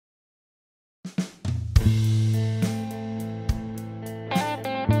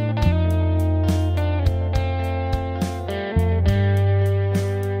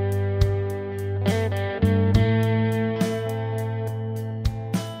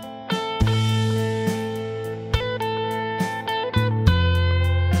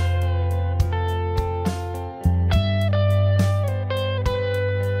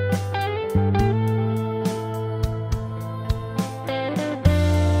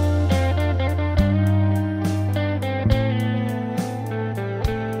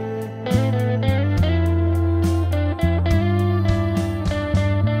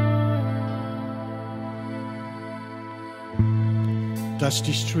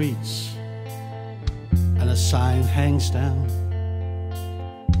dusty streets, and a sign hangs down.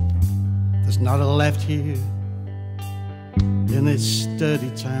 There's not a left here in this dirty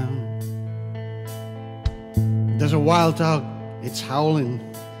town. There's a wild dog, it's howling,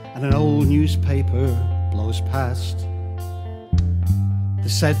 and an old newspaper blows past. They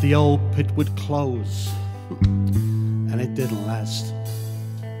said the old pit would close, and it didn't last.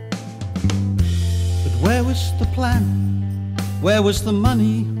 But where was the plan? Where was the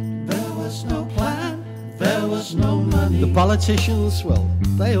money? There was no plan, there was no money. The politicians, well,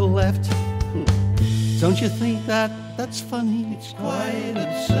 they all left. Don't you think that's funny? It's quite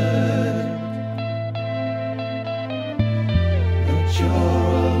absurd that you're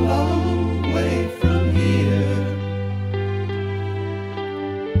a long way from here.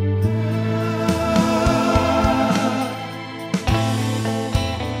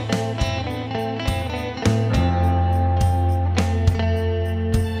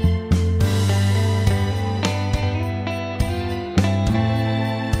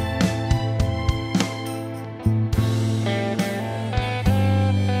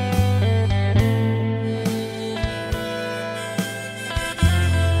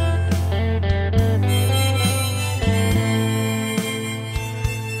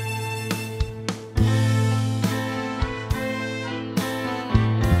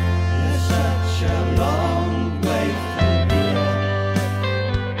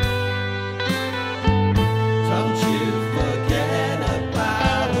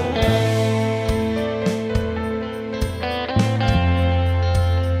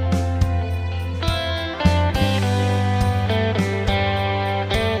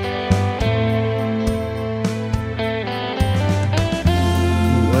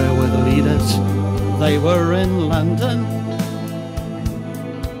 They were in London,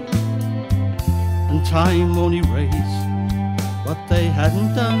 and time won't erase what they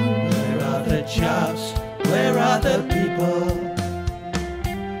hadn't done. Where are the jobs? Where are the people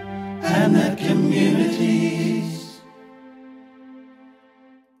and the community?